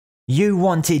You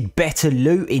wanted better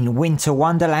loot in Winter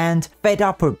Wonderland? Fed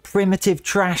up of primitive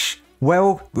trash?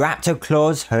 Well,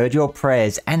 Raptorclaus heard your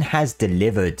prayers and has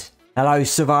delivered. Hello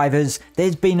survivors,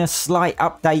 there's been a slight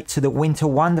update to the Winter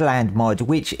Wonderland mod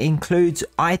which includes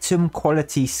item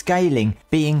quality scaling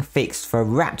being fixed for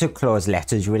Raptorclaus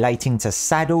letters relating to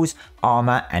saddles,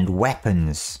 armor and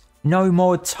weapons. No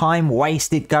more time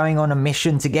wasted going on a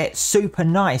mission to get super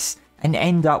nice and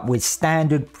end up with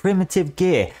standard primitive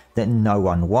gear that no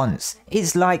one wants.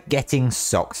 It's like getting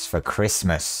socks for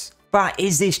Christmas. But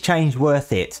is this change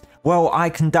worth it? Well, I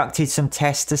conducted some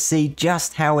tests to see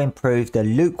just how improved the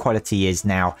loot quality is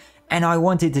now, and I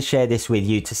wanted to share this with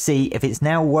you to see if it's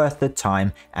now worth the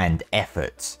time and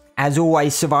effort. As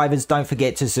always survivors, don't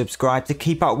forget to subscribe to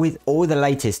keep up with all the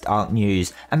latest ARK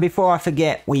news. And before I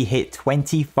forget, we hit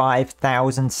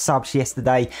 25,000 subs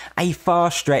yesterday, a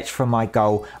far stretch from my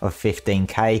goal of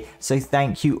 15k, so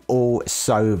thank you all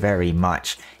so very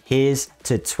much. Here's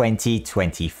to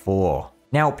 2024.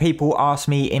 Now people asked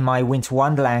me in my Winter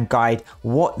Wonderland guide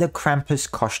what the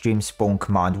Krampus costume spawn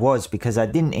command was, because I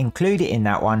didn't include it in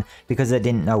that one because I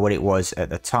didn't know what it was at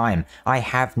the time. I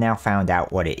have now found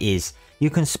out what it is. You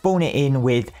can spawn it in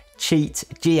with cheat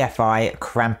GFI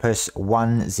Krampus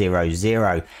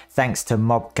 100. Thanks to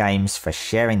Mob Games for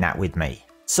sharing that with me.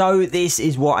 So this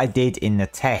is what I did in the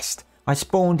test. I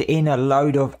spawned in a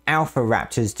load of alpha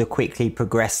raptors to quickly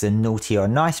progress the naughty or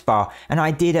nice bar, and I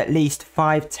did at least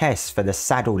 5 tests for the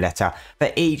saddle letter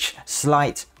for each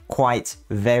slight, quite,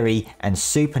 very and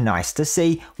super nice to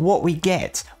see what we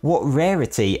get, what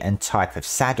rarity and type of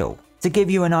saddle. To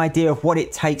give you an idea of what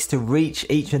it takes to reach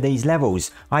each of these levels,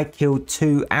 I killed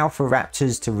 2 alpha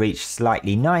raptors to reach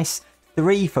slightly nice,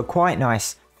 3 for quite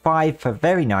nice, 5 for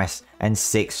very nice and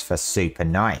 6 for super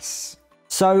nice.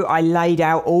 So I laid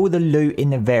out all the loot in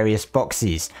the various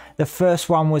boxes. The first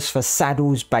one was for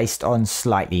saddles based on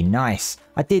slightly nice.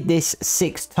 I did this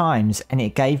 6 times and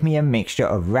it gave me a mixture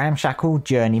of Ramshackle,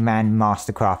 Journeyman,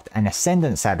 Mastercraft and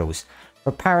Ascendant saddles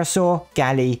for Parasaur,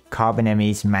 Galley,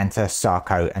 Carbonemes, Manta,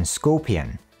 Sarco and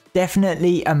Scorpion.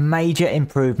 Definitely a major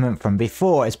improvement from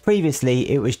before, as previously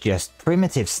it was just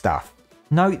primitive stuff.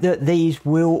 Note that these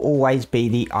will always be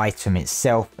the item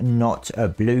itself, not a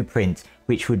blueprint,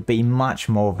 which would be much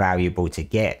more valuable to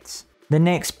get. The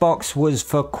next box was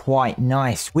for quite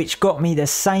nice, which got me the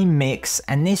same mix,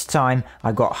 and this time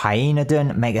I got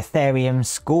Hyaenodon, Megatherium,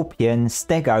 Scorpion,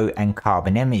 Stego and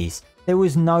Carbonemes. There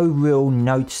was no real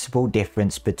noticeable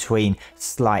difference between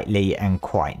slightly and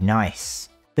quite nice.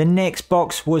 The next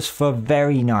box was for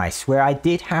very nice, where I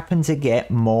did happen to get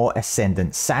more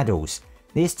Ascendant saddles.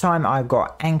 This time I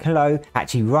got Ankylo,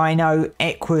 Pachyrhino,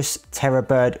 Equus,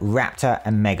 Terrorbird, Raptor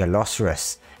and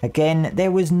Megalosaurus. Again,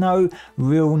 there was no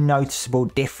real noticeable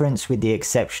difference with the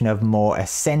exception of more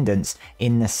Ascendants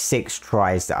in the 6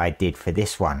 tries that I did for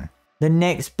this one. The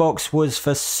next box was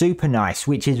for super nice,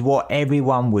 which is what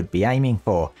everyone would be aiming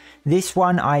for. This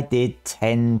one I did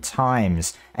 10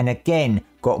 times and again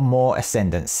got more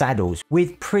Ascendant saddles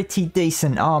with pretty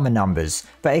decent armor numbers,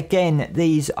 but again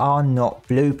these are not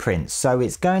blueprints, so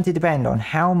it's going to depend on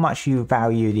how much you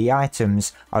value the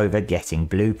items over getting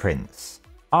blueprints.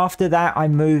 After that I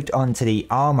moved on to the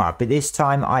armor, but this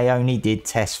time I only did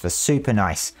tests for super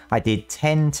nice. I did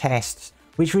 10 tests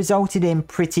which resulted in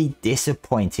pretty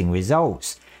disappointing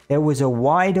results. There was a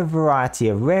wider variety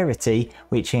of rarity,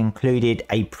 which included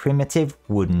a primitive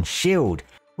wooden shield,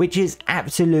 which is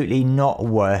absolutely not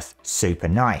worth super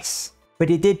nice. But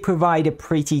it did provide a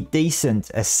pretty decent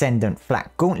Ascendant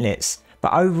flat gauntlets,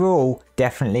 but overall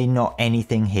definitely not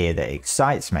anything here that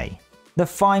excites me. The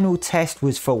final test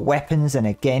was for weapons, and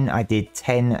again I did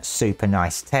 10 super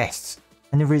nice tests,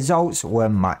 and the results were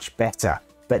much better,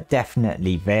 but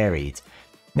definitely varied.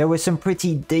 There were some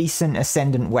pretty decent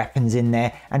Ascendant weapons in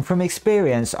there, and from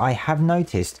experience I have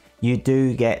noticed you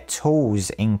do get tools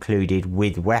included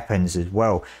with weapons as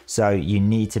well, so you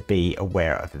need to be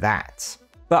aware of that.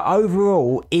 But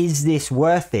overall, is this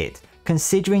worth it?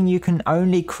 Considering you can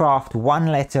only craft 1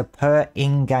 letter per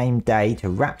in-game day to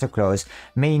Raptorclaus,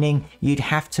 meaning you'd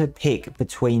have to pick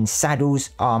between saddles,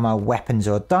 armor, weapons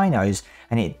or dinos,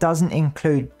 and it doesn't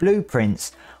include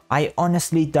blueprints, I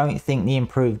honestly don't think the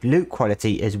improved loot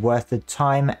quality is worth the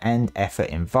time and effort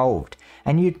involved,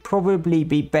 and you'd probably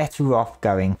be better off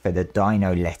going for the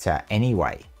dino letter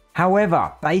anyway.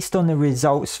 However, based on the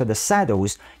results for the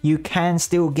saddles, you can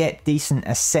still get decent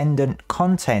Ascendant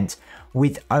content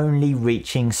with only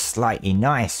reaching slightly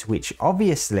nice, which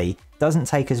obviously doesn't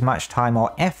take as much time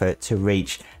or effort to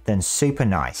reach than super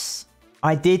nice.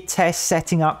 I did test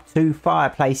setting up 2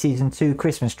 fireplaces and 2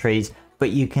 Christmas trees, but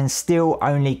you can still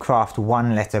only craft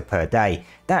 1 letter per day.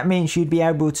 That means you'd be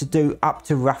able to do up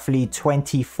to roughly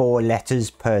 24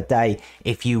 letters per day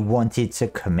if you wanted to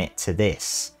commit to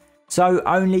this. So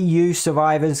only you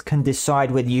survivors can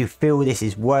decide whether you feel this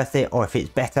is worth it or if it's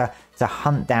better to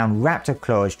hunt down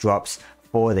Raptorclaus drops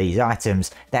for these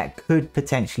items that could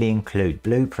potentially include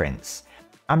blueprints.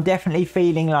 I'm definitely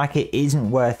feeling like it isn't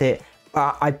worth it,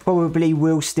 but I probably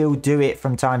will still do it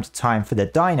from time to time for the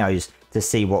dinos to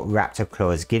see what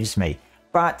Raptorclaus gives me.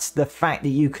 But the fact that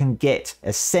you can get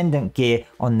Ascendant gear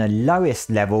on the lowest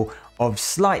level of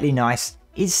slightly nice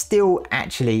is still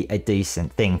actually a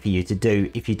decent thing for you to do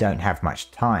if you don't have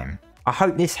much time. I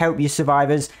hope this helped you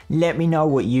survivors. Let me know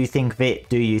what you think of it.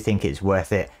 Do you think it's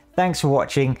worth it? Thanks for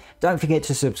watching. Don't forget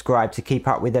to subscribe to keep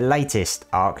up with the latest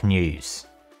ARK news.